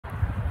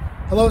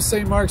Hello,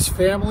 St. Mark's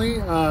family.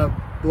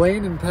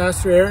 Blaine and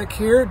Pastor Eric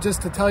here,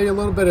 just to tell you a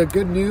little bit of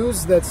good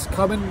news that's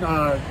coming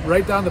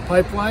right down the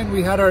pipeline.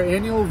 We had our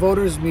annual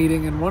voters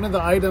meeting, and one of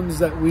the items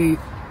that we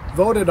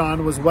voted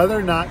on was whether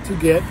or not to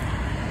get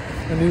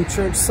a new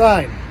church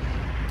sign.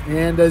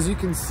 And as you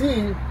can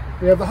see,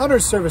 we have the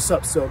Hunter's service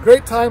up still.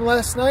 Great time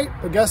last night,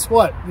 but guess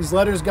what? These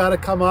letters got to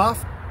come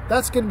off.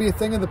 That's going to be a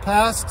thing of the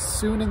past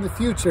soon in the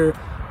future,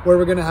 where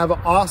we're going to have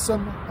an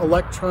awesome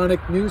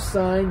electronic new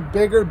sign,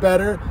 bigger,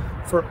 better,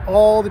 for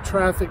all the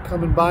traffic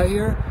coming by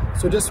here.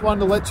 So just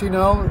wanted to let you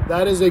know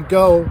that is a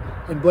go,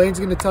 and Blaine's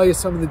going to tell you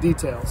some of the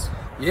details.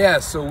 Yeah,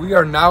 so we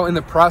are now in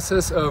the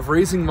process of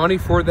raising money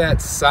for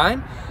that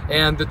sign,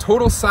 and the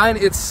total sign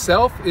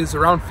itself is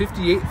around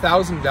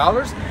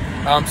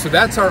 $58,000. So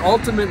that's our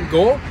ultimate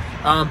goal.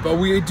 But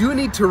we do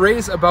need to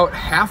raise about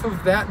half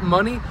of that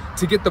money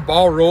to get the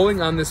ball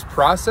rolling on this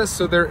process.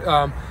 So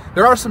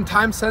there are some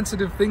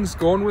time-sensitive things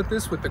going with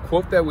this, with the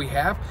quote that we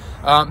have.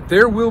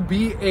 There will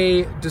be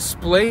a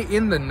display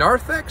in the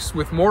narthex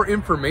with more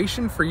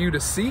information for you to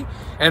see,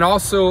 and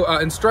also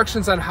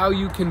instructions on how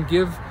you can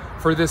give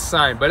for this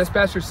sign. But as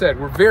Pastor said,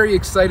 we're very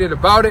excited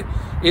about it.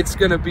 It's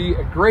going to be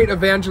a great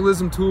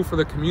evangelism tool for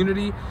the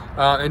community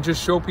and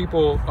just show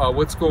people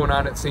what's going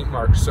on at St.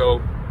 Mark's.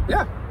 So,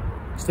 yeah.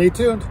 Stay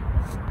tuned.